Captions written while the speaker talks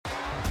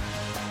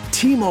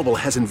T-Mobile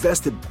has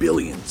invested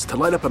billions to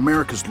light up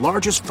America's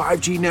largest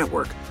 5G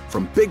network,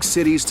 from big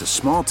cities to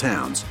small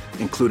towns,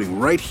 including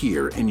right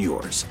here in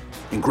yours.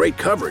 And great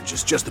coverage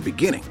is just the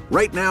beginning.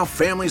 Right now,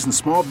 families and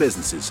small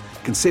businesses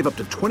can save up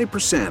to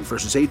 20%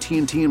 versus AT&T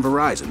and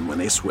Verizon when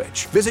they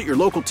switch. Visit your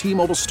local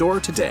T-Mobile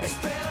store today.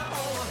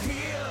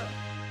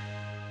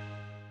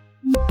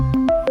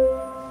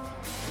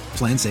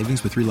 Plan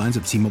savings with 3 lines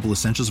of T-Mobile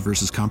Essentials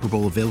versus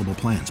comparable available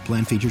plans.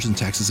 Plan features and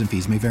taxes and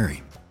fees may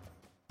vary.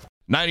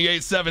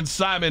 98.7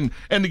 Simon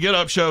and the Get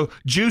Up Show,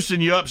 juicing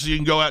you up so you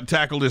can go out and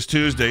tackle this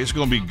Tuesday. It's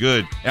going to be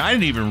good. And I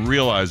didn't even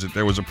realize that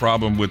there was a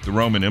problem with the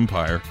Roman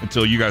Empire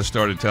until you guys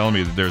started telling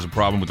me that there's a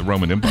problem with the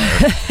Roman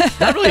Empire.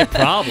 Not really a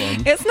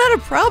problem. It's not a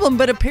problem,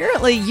 but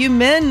apparently you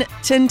men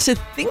tend to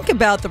think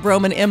about the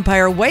Roman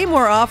Empire way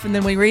more often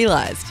than we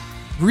realized.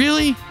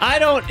 Really? I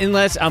don't,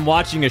 unless I'm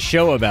watching a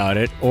show about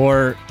it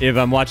or if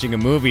I'm watching a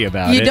movie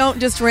about it. You don't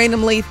just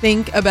randomly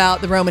think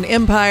about the Roman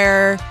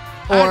Empire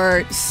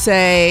or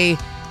say...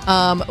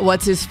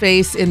 what's his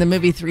face in the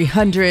movie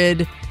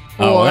 300,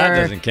 or that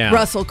doesn't count.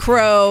 Russell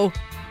Crowe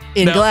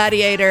in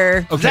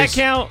Gladiator. Does that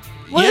count?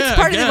 Well, it's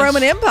part of the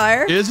Roman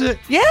Empire. Is it?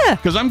 Yeah.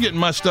 Because I'm getting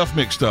my stuff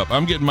mixed up.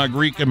 I'm getting my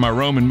Greek and my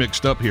Roman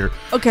mixed up here.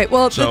 Okay,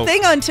 well, the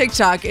thing on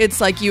TikTok, it's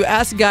like you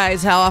ask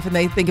guys how often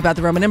they think about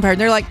the Roman Empire, and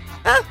they're like,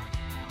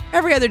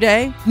 every other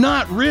day.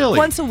 Not really.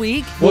 Once a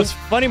week. Well, it's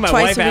funny. My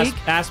wife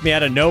asked me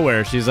out of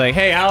nowhere. She's like,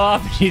 hey, how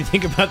often do you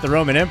think about the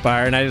Roman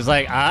Empire? And I was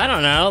like, I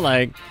don't know.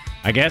 Like,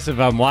 I guess if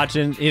I'm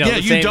watching, the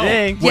you same don't.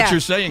 thing. What you're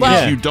saying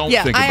is you don't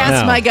think about it. I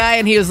asked my guy,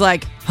 and he was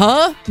like,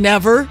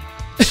 never.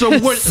 So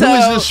who is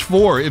this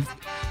for? If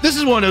this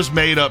is one of those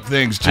made-up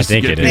things just to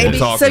get people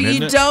talking, so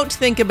you don't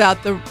think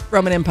about the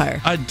Roman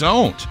Empire? I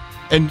don't.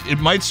 And it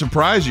might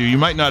surprise you. You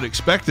might not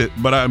expect it,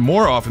 but I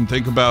more often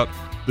think about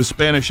the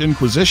Spanish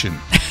Inquisition.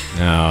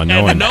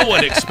 No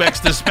one expects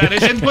the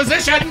Spanish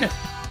Inquisition.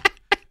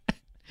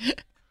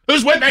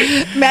 Who's with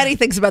me? Maddie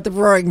thinks about the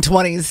Roaring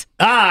 20s.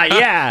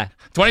 Yeah.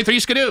 23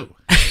 Skidoo.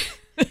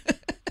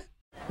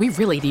 We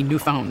really need new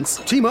phones.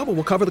 T-Mobile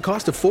will cover the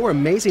cost of 4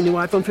 amazing new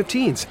iPhone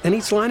 15s, and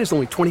each line is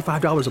only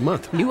 $25 a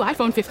month. New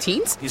iPhone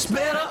 15s? It's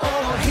better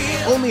over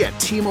here. Only at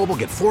T-Mobile,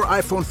 get 4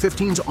 iPhone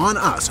 15s on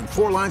us and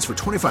 4 lines for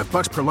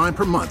 $25 per line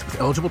per month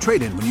with eligible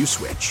trade-in when you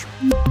switch.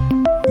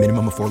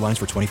 Minimum of 4 lines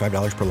for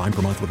 $25 per line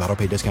per month with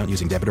autopay discount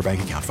using debit or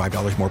bank account.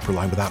 $5 more per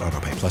line without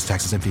autopay, plus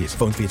taxes and fees.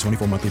 Phone fee at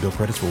 24 monthly bill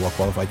credits for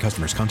well-qualified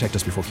customers. Contact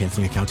us before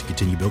canceling account to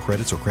continue bill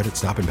credits or credit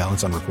stop and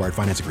balance on required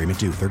finance agreement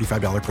due.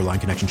 $35 per line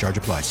connection charge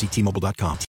applies. See T-Mobile.com.